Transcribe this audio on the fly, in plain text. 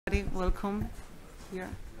Welcome here.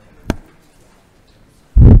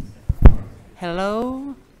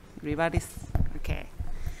 Hello, everybody's okay.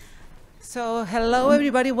 So hello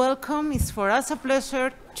everybody, welcome. It's for us a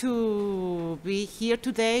pleasure to be here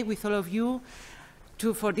today with all of you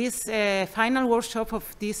for this final workshop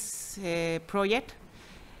of this project.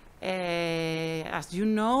 As you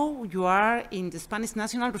know, you are in the Spanish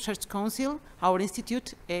National Research Council. Our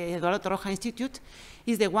institute, Eduardo Torroja Institute,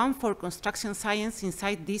 is the one for construction science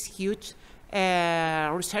inside this huge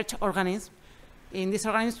research organism. In this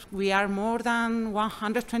organism, we are more than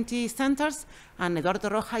 120 centers, and Eduardo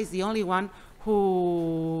Torroja is the only one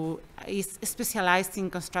who is specialized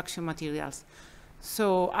in construction materials.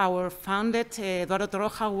 So our founder, Eduardo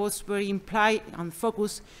Torroja, was very implied and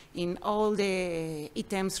focused in all the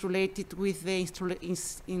items related with the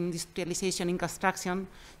industrialization in construction.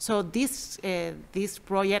 So this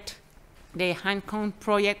project, the HINDCON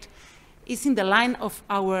project, is in the line of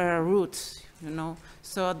our roots, you know.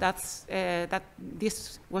 So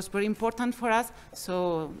this was very important for us.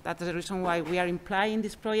 So that's the reason why we are implying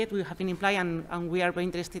this project. We have been implying, and we are very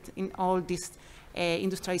interested in all this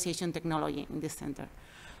industrialization technology in this center.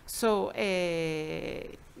 So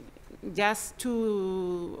just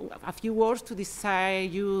a few words to desire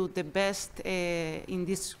you the best in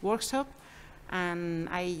this workshop. And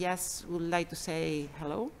I just would like to say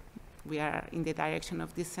hello. We are in the direction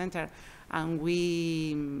of this center, and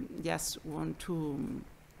we just want to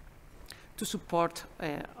support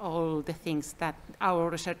all the things that our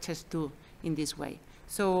researchers do in this way.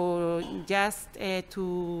 So just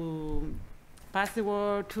to pass the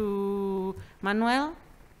word to Manuel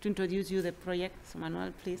to introduce you the project. So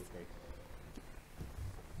Manuel, please.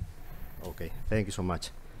 Okay, thank you so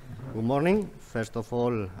much. Good morning. First of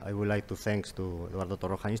all, I would like to thank to Eduardo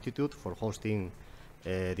Torroja Institute for hosting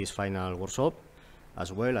this final workshop.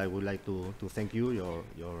 As well, I would like to thank you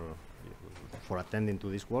for attending to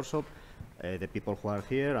this workshop, the people who are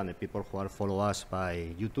here and the people who are follow us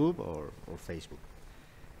by YouTube or Facebook.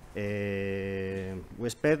 We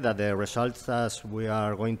expect that the results as we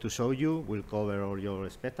are going to show you will cover all your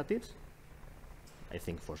expectations. I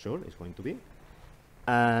think for sure it's going to be.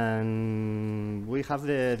 And we have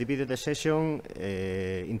divided the session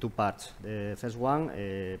in two parts. The first one,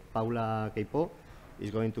 Paula Queipo is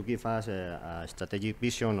going to give us a strategic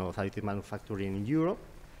vision of additive manufacturing in Europe.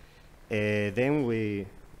 Then we're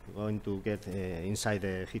going to get inside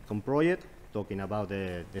the HINDCON project, talking about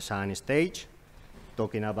the design stage,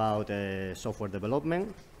 talking about software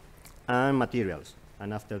development and materials.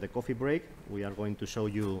 And after the coffee break, we are going to show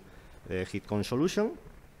you the HINDCON solution,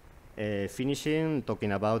 finishing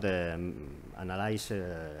talking about analyze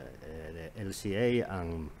the LCA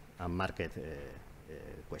and market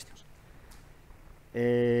questions.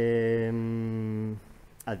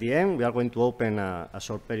 At the end, we are going to open a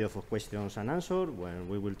short period of questions and answers when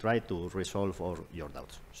we will try to resolve all your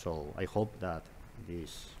doubts. So I hope that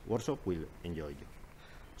this workshop will enjoy you.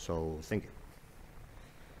 So thank you.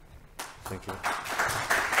 Thank you.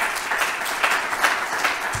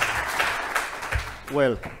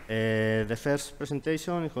 Well, the first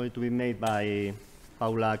presentation is going to be made by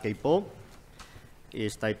Paula Queipo.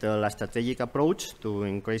 It's titled A Strategic Approach to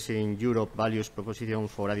Increasing Europe Values Proposition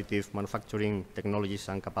for Additive Manufacturing Technologies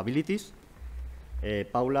and Capabilities.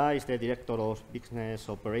 Paula is the Director of Business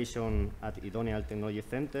Operation at Idoneal Technology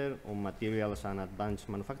Center on Materials and Advanced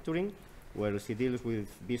Manufacturing, where she deals with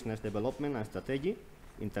business development and strategy,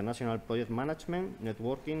 international project management,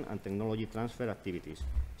 networking, and technology transfer activities.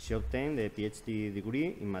 She obtained a PhD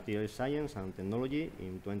degree in material science and technology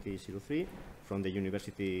in 2003 from the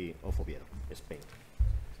University of Oviedo, Spain.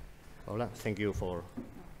 Paula, thank you for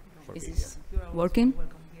being here. Is this working?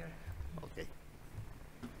 Okay.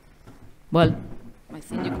 Well, I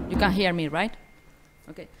think you can hear me, right?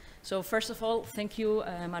 Okay. So first of all, thank you,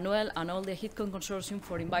 Manuel, and all the HINDCON consortium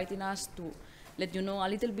for inviting us to let you know a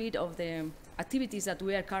little bit of the activities that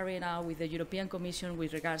we are carrying out with the European Commission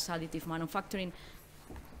with regards to additive manufacturing.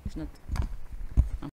 It's not.